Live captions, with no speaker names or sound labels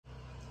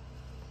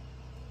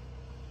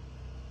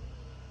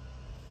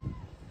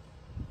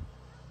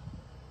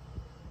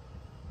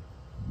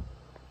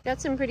Got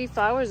some pretty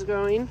flowers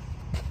growing.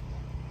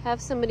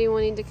 Have somebody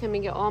wanting to come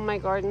and get all my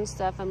garden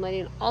stuff. I'm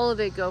letting all of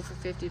it go for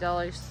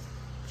 $50.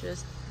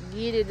 Just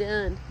get it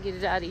done. Get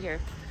it out of here.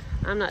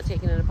 I'm not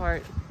taking it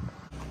apart.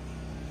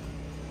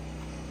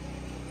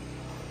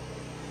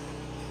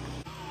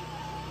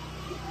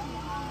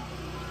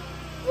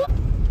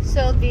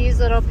 So these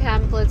little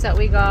pamphlets that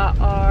we got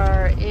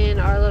are in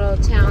our little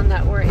town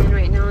that we're in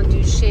right now in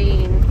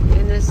Duchesne.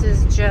 And this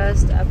is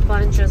just a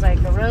bunch of like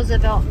a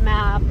Roosevelt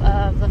map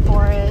of the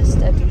forest,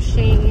 a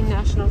Duchesne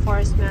National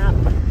Forest map,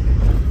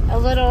 a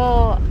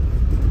little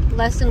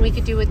lesson we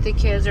could do with the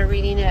kids or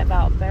reading it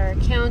about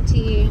Bexar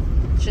County,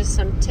 just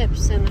some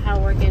tips on how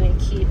we're going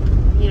to keep,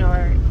 you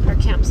know, our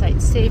campsite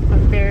safe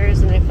from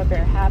bears and if a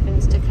bear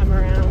happens to come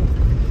around.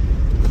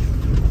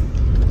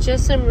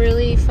 Just some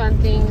really fun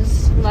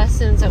things,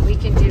 lessons that we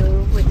can do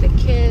with the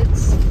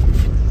kids.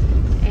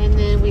 And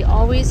then we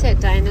always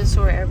hit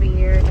Dinosaur every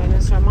year,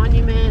 Dinosaur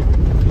Monument.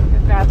 I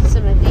grabbed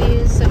some of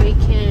these so we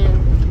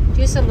can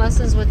do some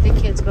lessons with the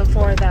kids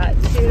before that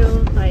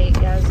too,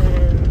 like as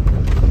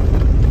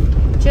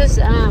in just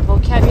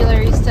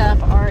vocabulary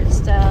stuff, art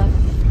stuff,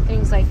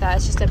 things like that.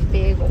 It's just a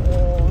big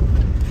old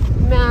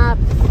map.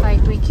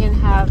 Like we can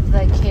have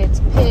the kids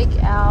pick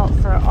out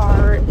for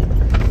art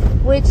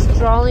which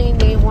drawing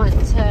they want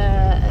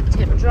to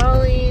attempt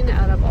drawing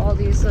out of all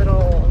these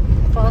little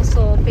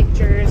fossil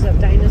pictures of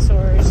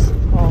dinosaurs.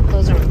 Well,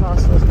 those aren't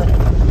fossils, but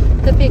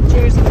the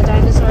pictures of the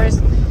dinosaurs.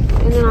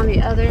 And then on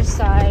the other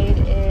side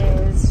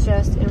is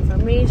just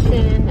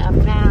information, a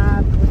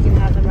map. We can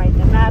have them write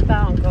the map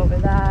out and go over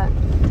that.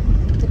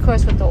 Of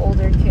course, with the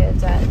older kids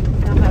that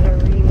know how to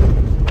read.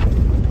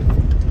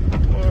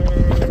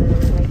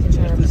 And I can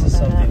try to this is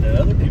something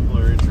that other people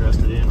are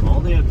interested in.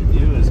 All they have to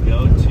do is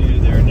go to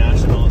their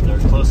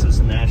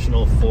closest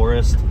national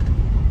forest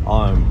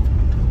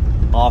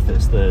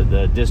office,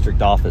 the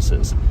district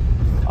offices.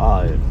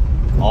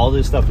 All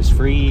this stuff is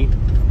free.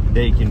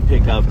 They can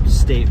pick up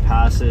state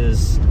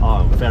passes,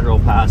 federal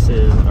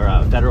passes, or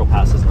federal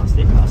passes, not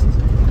state passes.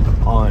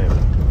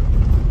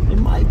 They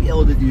might be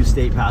able to do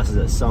state passes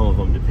at some of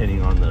them,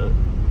 depending on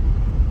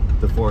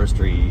the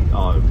forestry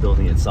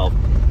building itself.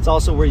 It's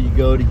also where you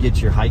go to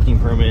get your hiking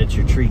permits,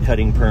 your tree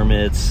cutting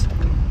permits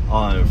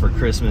for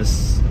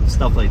Christmas,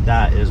 stuff like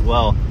that as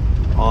well.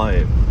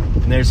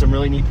 And there's some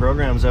really neat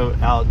programs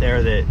out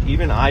there that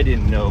even I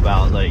didn't know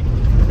about. Like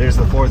there's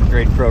the 4th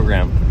grade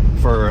program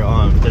for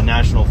the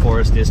national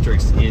forest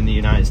districts in the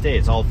United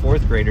States. All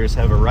 4th graders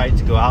have a right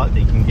to go out.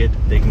 They can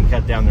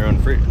cut down their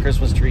own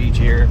Christmas tree each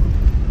year.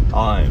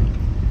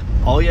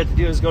 All you have to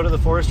do is go to the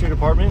forestry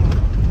department,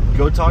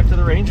 go talk to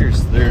the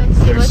rangers. They're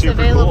super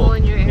available cool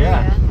in your area.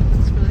 Yeah.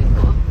 It's really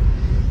cool.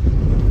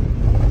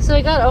 So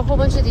I got a whole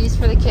bunch of these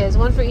for the kids,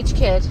 one for each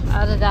kid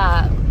out of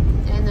that.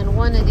 And then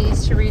one of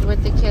these to read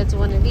with the kids,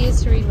 one of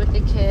these to read with the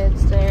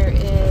kids.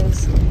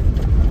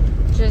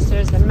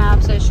 There's the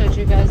maps I showed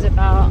you guys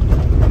about.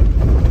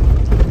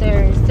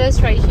 There's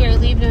this right here,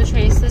 leave no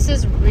trace. This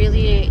is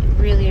really,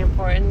 really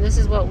important. This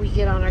is what we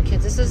get on our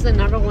kids. This is the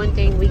 #1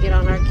 thing we get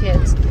on our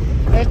kids.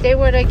 If they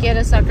were to get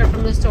a sucker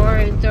from the store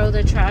and throw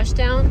the trash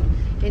down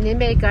and they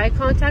make eye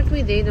contact with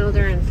me, they know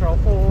they're in for a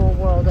whole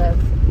world of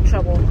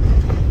trouble.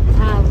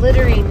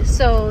 Littering.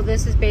 So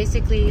this is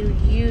basically,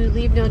 you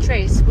leave no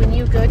trace. When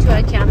you go to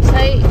a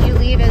campsite, you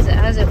leave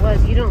as it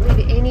was. You don't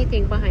leave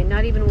anything behind,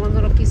 not even one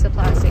little piece of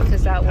plastic,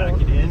 because that will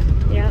pack it in,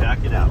 yeah,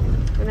 pack it out.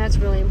 And that's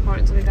really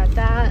important. So we got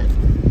that.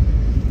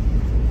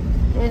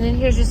 And then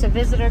here's just a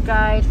visitor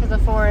guide for the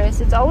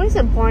forest. It's always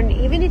important,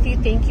 even if you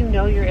think you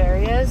know your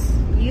areas,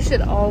 you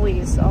should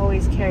always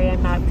carry a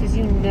map, because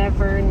you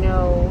never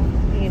know,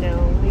 you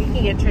know, you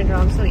can get turned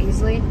around so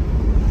easily.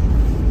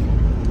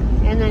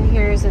 And then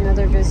here's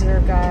another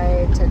visitor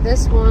guide to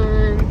this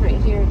one, right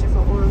here, a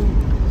different one.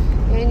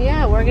 And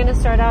yeah, we're gonna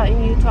start out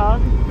in Utah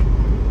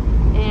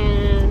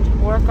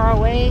and work our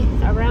way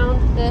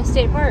around the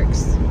state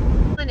parks.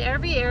 In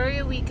every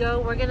area we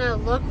go, we're gonna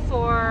look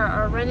for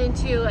or run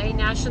into a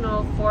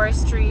National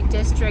Forestry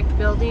District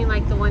building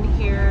like the one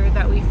here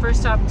that we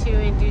first stopped to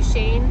in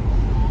Duchesne.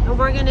 And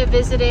we're gonna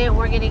visit it,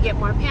 we're gonna get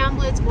more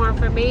pamphlets, more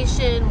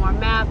information, more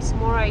maps,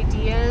 more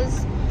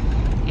ideas.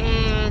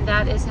 And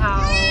that is how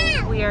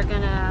we are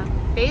gonna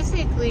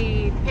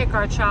basically pick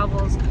our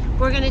travels.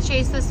 We're gonna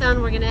chase the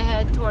sun, we're gonna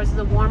head towards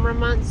the warmer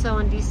months. So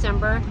in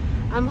December,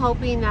 I'm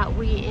hoping that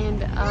we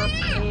end up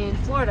in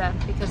Florida,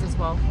 because it's,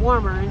 well,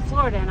 warmer in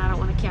Florida and I don't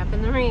want to camp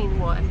in the rain.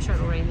 Well, I'm sure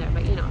it'll rain there,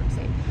 but you know what I'm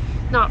saying.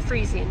 Not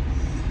freezing.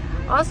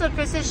 Also,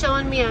 Chris is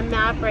showing me a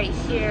map right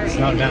here. It's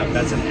not a map,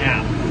 that's an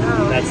app.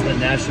 Oh. That's the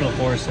National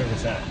Forest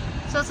Service app.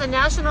 So it's a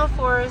National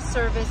Forest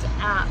Service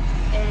app.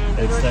 And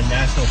it's the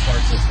National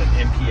Park System,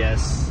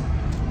 NPS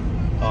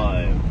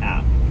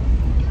app.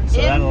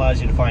 So that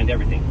allows you to find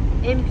everything.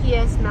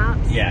 NPS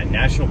maps? Yeah,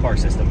 National Park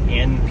System,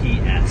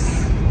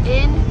 NPS.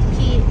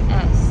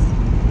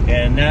 NPS.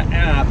 And that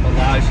app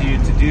allows you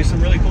to do some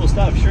really cool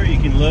stuff. Sure, you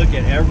can look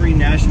at every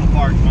national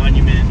park,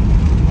 monument,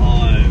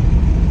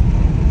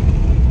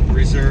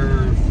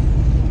 reserve,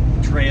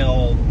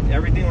 trail,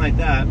 everything like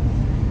that.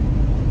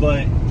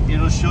 But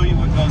it'll show you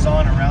what goes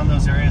on around around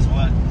those areas,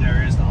 what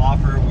there is to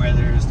offer, where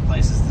there's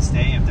places to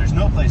stay, if there's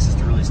no places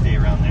to really stay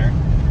around there,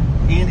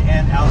 in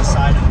and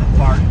outside of the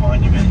park,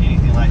 monument,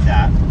 anything like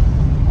that.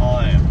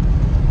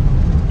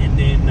 And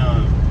then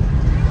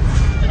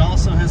it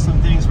also has some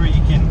things where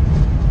you can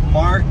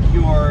mark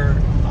your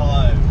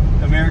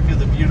America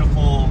the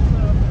Beautiful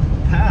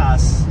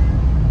pass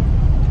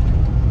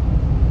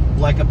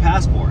like a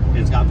passport.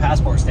 It's got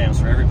passport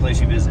stamps for every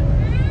place you visit.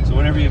 So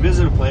whenever you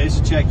visit a place,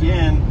 you check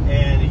in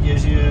and it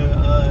gives you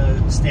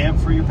a stamp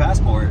for your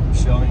passport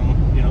showing,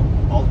 you know,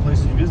 all the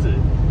places you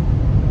visited.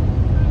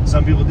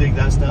 Some people dig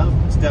that stuff.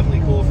 It's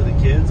definitely cool for the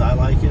kids. I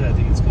like it. I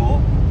think it's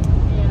cool.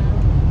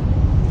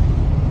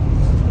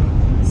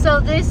 So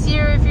this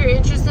year, if you're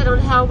interested on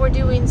how we're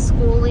doing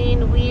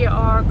schooling, we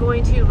are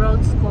going to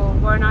road school.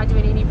 We're not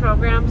doing any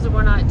programs.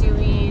 We're not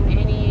doing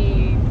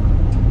any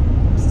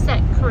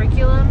set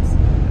curriculums.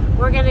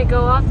 We're going to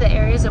go off the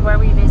areas of where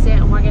we visit,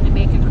 and we're going to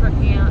make a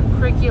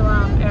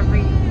curriculum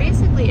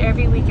basically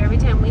every week. Every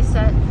time we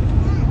set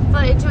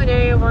foot into an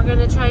area, we're going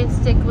to try and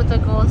stick with the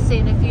goal of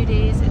staying a few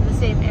days in the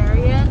same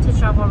area to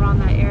travel around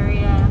that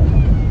area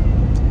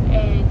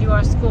and do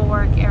our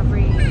schoolwork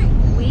every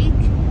week.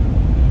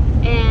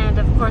 And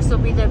of course,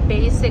 there'll be the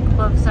basic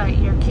books that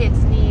your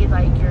kids need,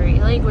 like your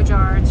language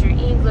arts, your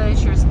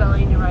English, your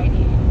spelling, your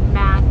writing,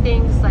 math,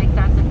 things like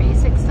that, the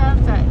basic stuff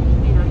that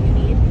you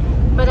need.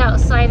 But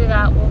outside of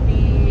that, we'll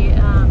be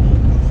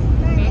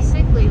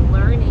basically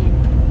learning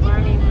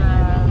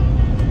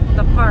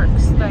the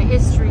parks, the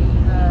history,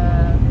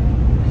 the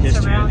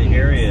of the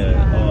area,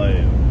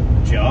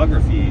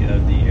 geography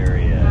of the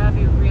area. That'd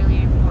be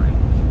really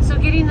important. So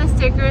getting the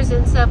stickers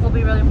and stuff will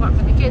be really important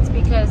for the kids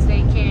because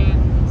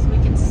we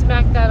can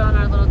smack that on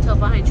our little tow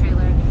behind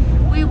trailer.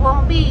 We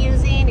won't be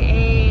using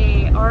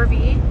a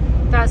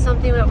RV. That's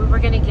something that we were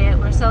going to get.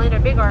 We're selling our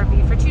big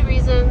RV for two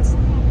reasons.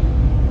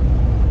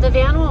 The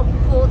van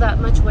won't pull that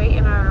much weight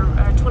in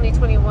our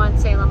 2021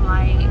 Salem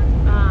Light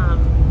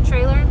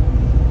trailer.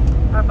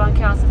 Our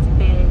bunkhouse is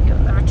big.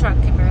 Our truck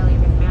can barely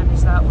even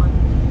manage that one.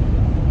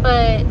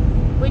 But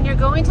when you're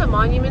going to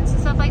monuments and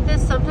stuff like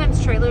this,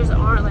 sometimes trailers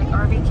aren't, like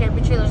RV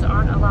camping trailers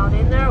aren't allowed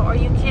in there, or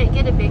you can't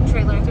get a big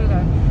trailer through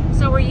there.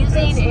 So we're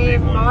using a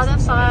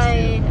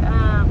modified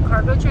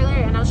cargo trailer,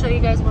 and I'll show you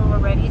guys when we're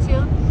ready to,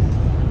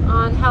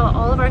 on how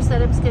all of our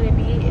setup's going to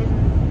be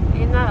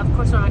in that. Of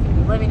course, we're not going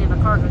to be living in a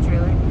cargo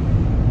trailer,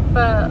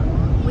 but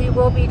we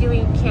will be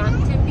doing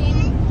camp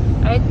tipping.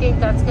 I think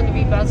that's going to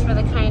be best for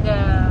the kind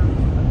of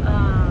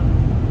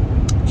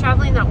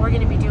traveling that we're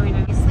going to be doing.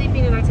 And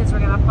sleeping in our tents, we're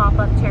going to pop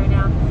up, tear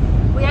down.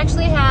 We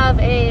actually have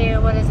a,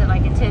 what is it,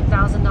 like a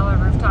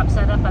 $10,000 rooftop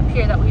setup up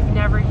here that we've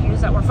never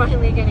used, that we're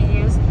finally going to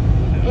use.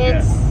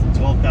 It's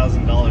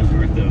 $12,000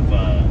 worth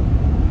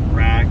of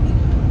rack,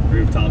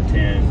 rooftop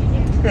tent.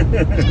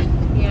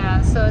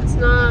 Yeah, so it's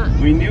not...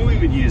 We knew we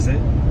would use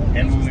it,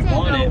 and when we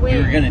bought it, we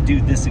were going to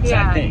do this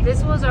exact thing.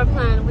 This was our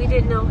plan. We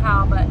didn't know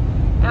how, but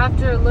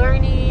after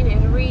learning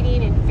and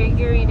reading and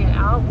figuring it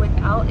out,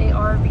 without a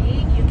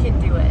RV, you can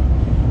do it.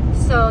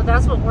 So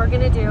that's what we're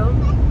going to do.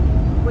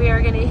 We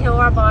are going to heal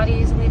our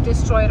bodies. We've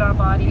destroyed our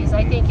bodies.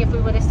 I think if we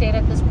would have stayed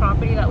at this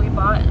property that we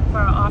bought for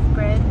our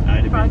off-grid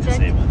I'd have project,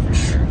 been disabled for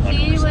sure. 100%.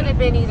 He would have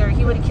been he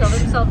would have killed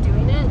himself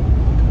doing it.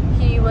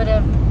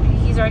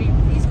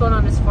 He's going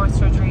on his 4th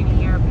surgery in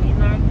a year of being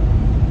there.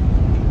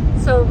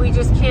 So we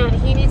just can't.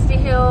 He needs to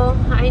heal.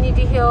 I need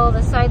to heal.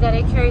 The side that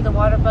I carry the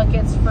water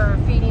buckets for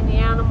feeding the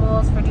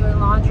animals, for doing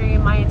laundry,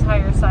 my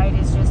entire side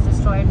is just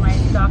destroyed. My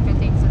doctor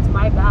thinks it's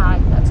my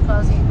back that's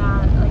causing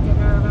that, like a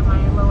nerve in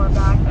my lower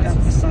back. That's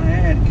just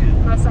sciatica.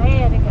 My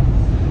sciatica.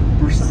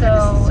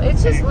 So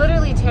it's just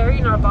literally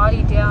tearing our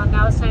body down.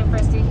 Now it's time for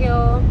us to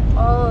heal.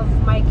 All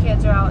of my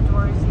kids are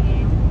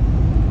outdoorsy.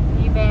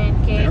 Even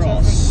Gage They're all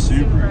is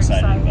super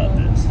excited about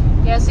this.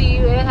 Yeah, so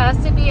it has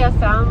to be a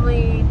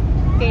family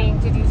thing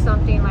to do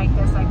something like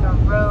this, like a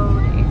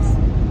road.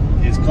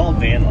 It's called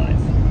van life.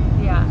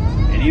 Yeah.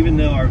 And even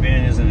though our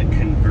van isn't a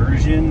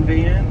conversion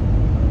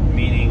van,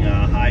 meaning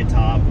a high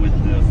top with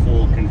the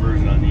full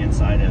conversion on the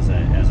inside as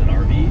an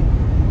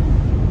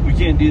RV, we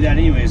can't do that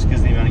anyways because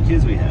of the amount of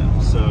kids we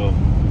have. So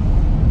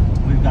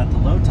we've got the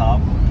low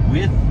top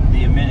with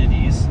the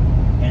amenities,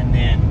 and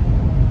then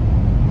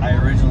I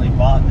originally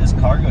bought this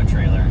cargo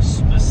trailer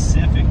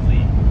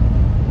specifically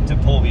to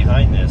pull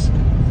behind this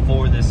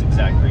for this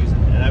exact reason.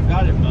 And I've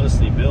got it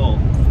mostly built.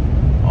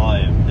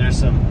 There's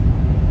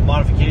some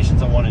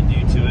modifications I want to do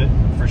to it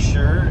for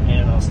sure,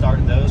 and I'll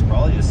start those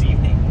probably this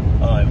evening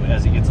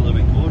as it gets a little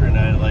bit cooler, and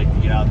I'd like to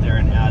get out there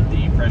and add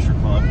the pressure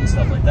pump and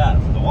stuff like that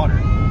for the water.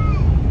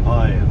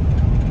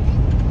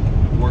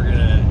 We're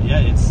gonna,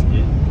 it's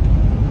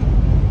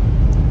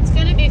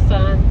gonna be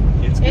fun.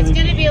 It's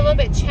gonna be a little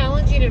bit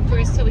challenging at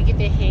first till we get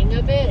the hang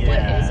of it. Yeah.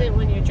 What isn't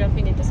when you're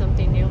jumping into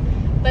something new.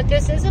 But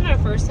this isn't our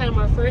first time.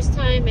 Our first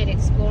time at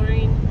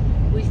exploring,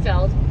 we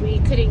felt we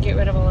couldn't get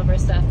rid of all of our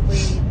stuff. We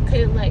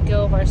couldn't let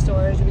go of our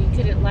storage. We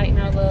couldn't lighten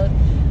our load.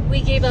 We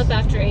gave up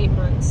after 8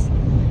 months,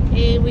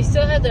 and we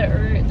still had the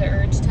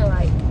urge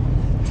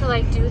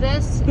to do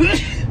this.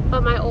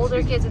 But my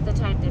older kids at the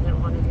time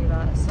didn't want to do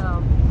that.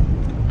 So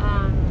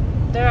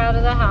they're out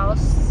of the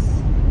house,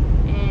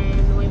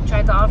 and we've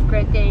tried the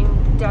off-grid thing.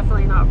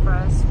 Definitely not for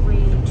us.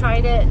 We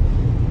tried it.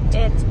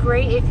 It's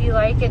great if you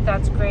like it,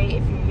 that's great.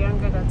 If you're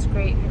younger, that's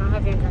great. If you don't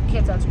have younger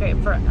kids, that's great.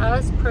 For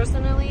us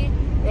personally,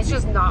 it's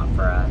just not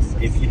for us.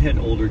 If you had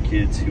older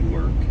kids who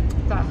work,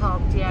 that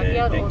helped. Yeah, if you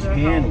had older,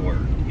 can help. work.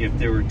 If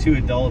there were 2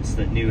 adults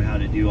that knew how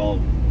to do all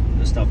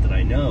the stuff that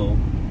I know,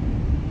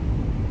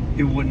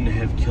 it wouldn't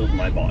have killed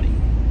my body.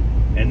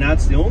 And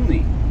that's the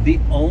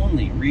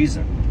only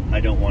reason I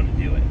don't want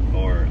to do it,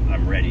 or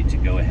I'm ready to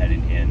go ahead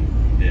and end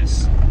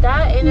this.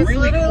 That, and it's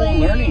really literally cool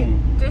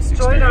learning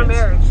destroyed our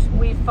experience. marriage.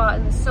 We've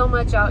fought so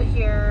much out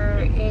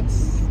here.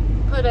 It's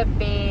put a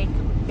big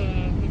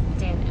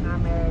dent in our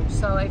marriage.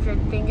 So if you're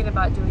thinking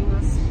about doing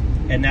this,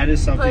 and that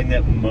is something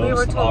that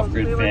most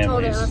off-grid families. We were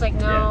told it. And I was like,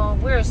 no,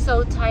 we're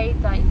so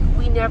tight that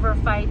we never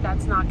fight.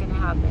 That's not going to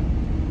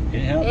happen. It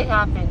happened. It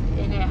happened,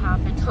 and it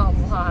happened a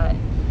lot.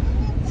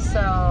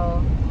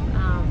 So,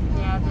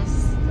 yeah,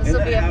 this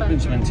will be a fun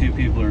happens when 2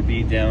 people are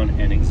beat down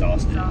and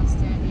exhausted.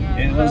 Yeah.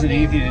 And it wasn't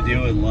anything to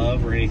do with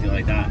love or anything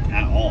like that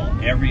at all.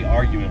 Every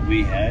argument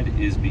we had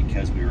is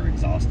because we were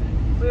exhausted.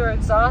 We were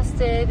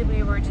exhausted.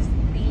 We were just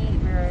beat.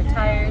 We were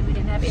tired. We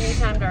didn't have any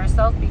time to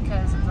ourselves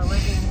because of the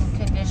living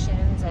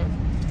conditions. And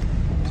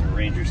it's a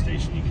ranger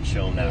station. You can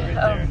show them that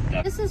right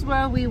there. This is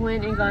where we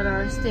went and got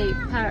our state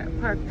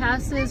park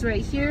passes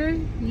right here.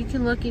 You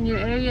can look in your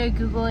area,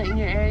 Google it in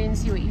your area and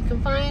see what you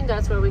can find.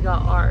 That's where we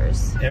got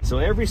ours. So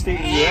every state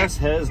in the U.S.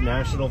 has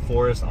national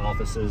forest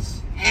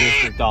offices,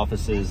 district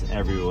offices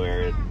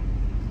everywhere.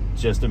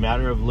 It's just a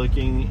matter of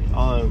looking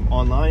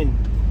online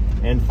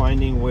and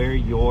finding where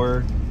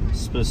your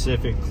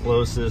specific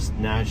closest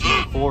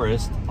national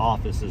forest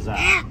office is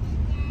at.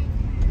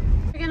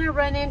 We're gonna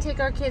run in, take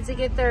our kids to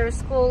get their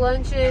school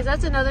lunches.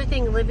 That's another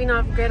thing, living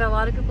off grid. A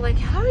lot of people are like,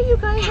 how are you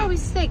guys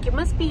always sick? It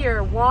must be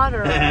your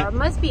water, or it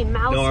must be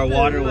mouse No, our food,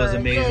 water was or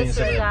amazing, this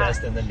some or of the that.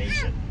 best in the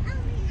nation.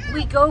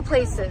 We go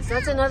places.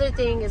 That's another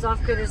thing, is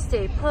off-gridders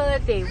stay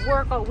put. They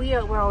work.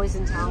 We're always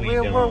in town.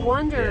 We're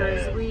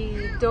wanderers. Yeah.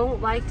 We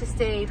don't like to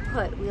stay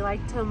put. We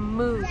like to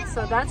move.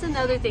 So that's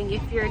another thing.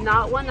 If you're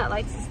not one that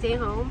likes to stay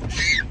home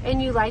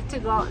and you like to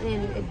go out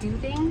and do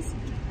things,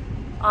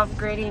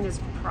 off-gridding is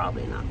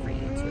probably not for you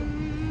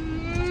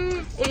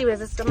too.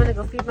 Anyways, I'm gonna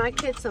go feed my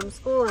kids some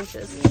school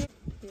lunches.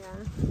 Yeah.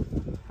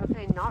 How can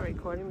I not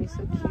record him? He's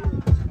so cute.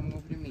 Come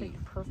over to me.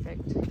 Like,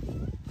 perfect.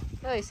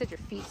 Oh, you said your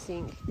feet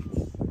stink.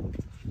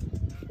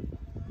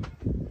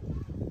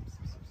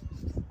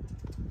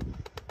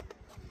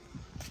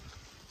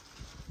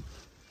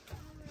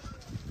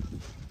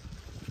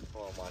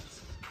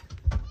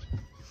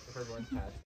 Everyone's had